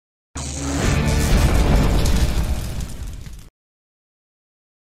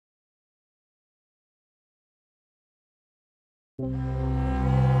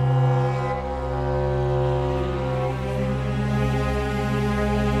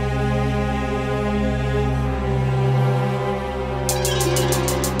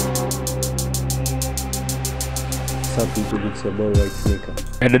YouTube, it's your boy White Sneaker.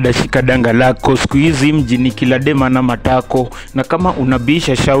 Dada shika danga lako, siku hizi mjini kila dema na matako, na kama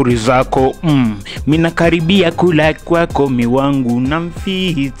unabisha shauri zako, mina karibia kula kwako miwangu na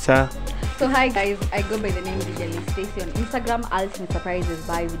mfita. So hi guys, I go by the name Vijalis Stacy on Instagram, Ultimate Surprises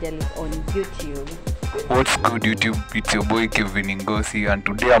by Vijalis on YouTube. What's good YouTube? It's your boy Kevin Ngosi and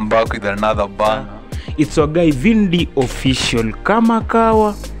today I'm back with another banger. It's your guy Vindi Official kama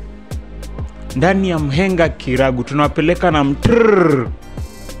kawa. Ndani ya mhenga Kiragu tunawapeleka na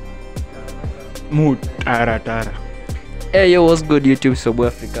mutaratara. Hey yo, what's good YouTube? So boy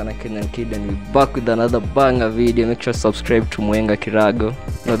African Kenyan kid and we're back with another banger video. Make sure to subscribe to Mwenga Kirago.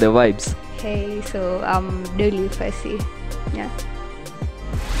 Know the vibes. Hey, so I'm Dolly Fussy. Yeah.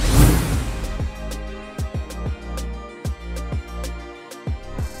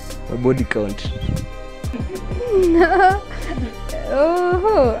 My body count. No.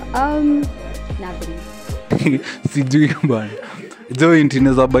 Nothing. Sijui bana. Joint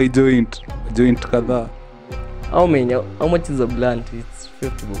inaweza buy joint kadhaa. How many? How much is a blunt? It's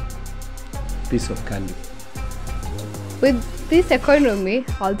 50 Piece of candy. With this economy,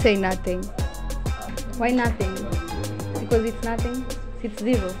 I'll say nothing. Why nothing? Because it's nothing. It's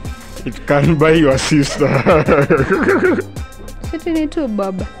zero. It can buy your sister. Certainly too,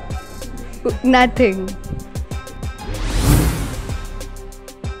 Bob. Nothing.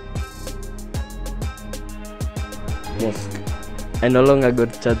 Mosque. I no longer go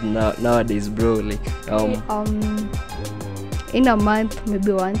to church nowadays, bro. Like in a month,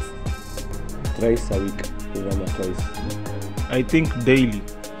 maybe once. Thrice a week. Even twice. I think daily.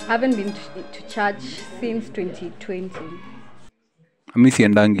 I haven't been to church since 2020. Mimi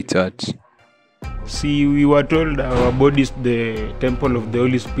siendangi church. See, we were told our body is the temple of the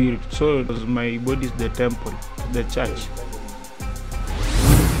Holy Spirit. So my body is the temple, the church.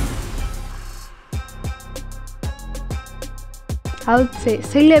 I would say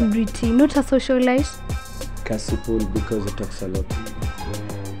celebrity, not a socialite. Kasipul because it talks a lot.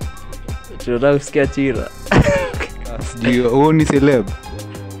 tunausikia chira. Sijui wewe ni celeb?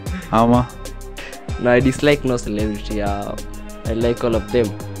 Ama No, I dislike no celebrity. I like all of them.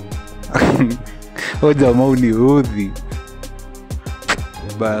 oh jamaa ni udhi.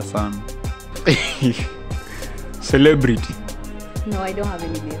 Baya sana. Celebrity. No, I don't have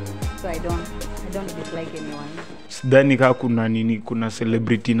any beef, so I don't dislike anyone. Sidhani kaa kuna nini, kuna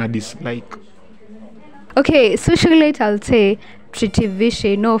celebrity na dislike. Okay, socialite, I'll say Pretty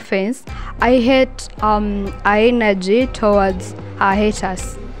Vishy, no offense. I hate her energy towards her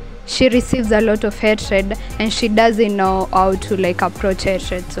haters. She receives a lot of hatred and she doesn't know how to like approach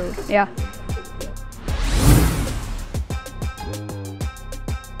hatred, so yeah.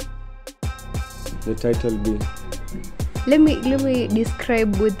 The title be. Let me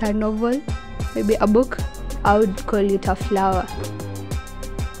describe with a novel, maybe a book. I would call it a flower.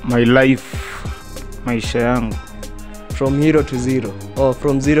 My life, maisha yangu. From hero to zero. Or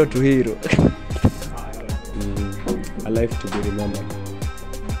from zero to hero. A life to be remembered.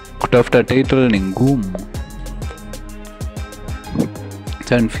 Kutafuta title ni ngumu.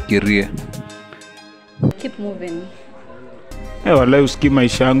 Acha nifikirie. Keep moving. Walai usikii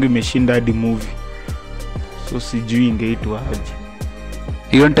maisha yangu imeshinda hadi movie. So sijui ingeitwa aje.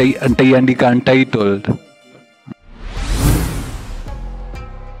 Hiyo nitaiandika untitled.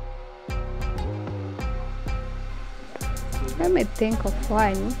 Let me think of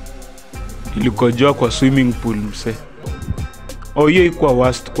one. Ilikojoa kwa swimming pool mse. Hiyo ilikuwa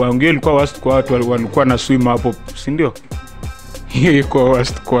worst kwangu. Hiyo ilikuwa worst kwa watu walikuwa na swim hapo, si ndio? Hiyo ilikuwa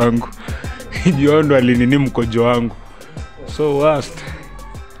worst kwangu. Jiondo alinini mkojo wangu. So worst.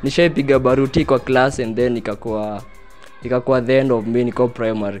 Nishaipiga baruti kwa class and then ikakuwa the end of me niko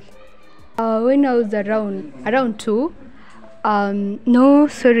primary. When I was around 2, no,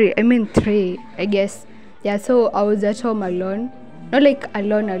 sorry, I mean 3, I guess. Yeah, so I was at home alone. Not like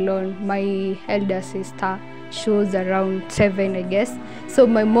alone. My elder sister, she was around 7, I guess. So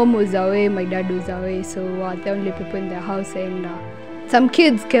my mom was away, my dad was away. So we were the only people in the house and some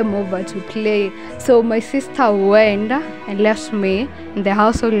kids came over to play. So my sister went and left me in the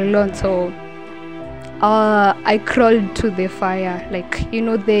house all alone. So I crawled to the fire, like, you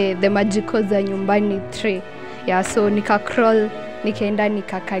know, the magical za nyumbani 3. Yeah, so nika crawl, nikaenda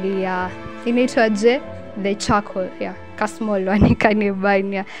nikakalia. Inaitwaje? The charcoal, yeah. Ka small one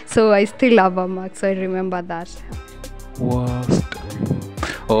nikanibania. So I still have a mark, so I remember that. Worst.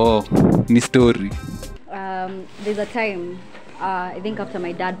 Oh, ni story. There's a time, I think after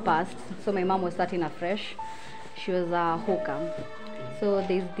my dad passed, so my mom was starting afresh. She was a hawker. So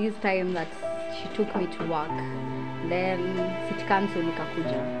there's this time that she took me to work. Then sit cancel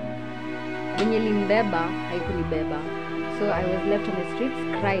nikakuja. Venye limbeba, haikunibeba. So I was left on the streets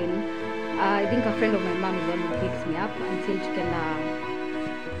crying. I think a friend of my mom is the one who picked me up until tukaenda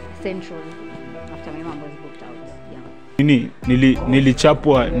Central after my mom was booked out. Yeah.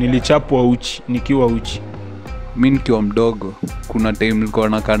 Nilichapwa uchi nikiwa uchi. Mimi nikiwa mdogo, kuna time nilikuwa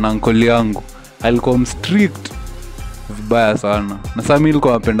nakaa na uncle yangu. Alikuwa mstrict vibaya sana. Na sasa mimi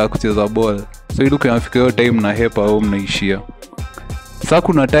nilikuwa napenda kucheza ball. So ilikuwa inafika hiyo time na hepa home naishia. Sasa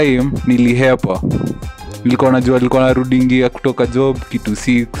kuna time nilihepa. Nilikuwa najua nilikuwa narudingia kutoka job kitu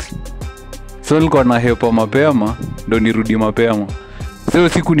 6. So nilikuwa na hepa mapema ndo nirudi mapema. So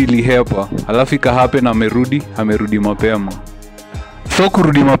siku nilihepa, alafu ikahappen amerudi mapema. So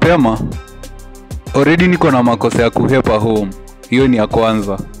kurudi mapema already niko na makosa ya kuhepa home. Hiyo ni ya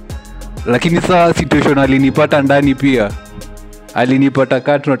kwanza. Lakini saa situation alinipata ndani pia. Alinipata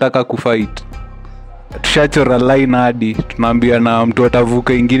kaa tunataka kufight. Tushachora line hadi tunaambia na mtu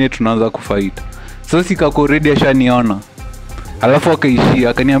atavuka ingine tunaanza kufight. So sikako already ashaniona. Alafu akaishia,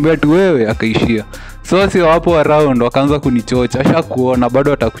 akaniambia tu wewe, akaishia. So sio hapo around wakaanza kunichocha, ashakuona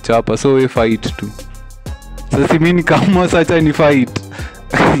bado atakuchapa, so we fight tu. Sasa mimi kama sacha ni fight.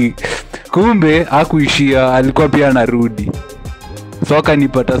 Kumbe hakuishia, alikuwa pia anarudi. So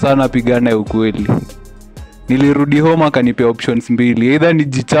akanipata sana pigana ya ukweli. Nilirudi home akanipea options mbili, either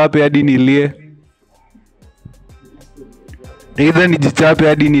nijichape hadi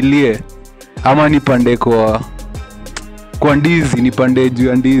nilie, ama nipande kwa ndizi, nipande juu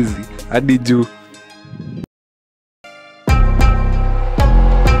ya ndizi hadi juu.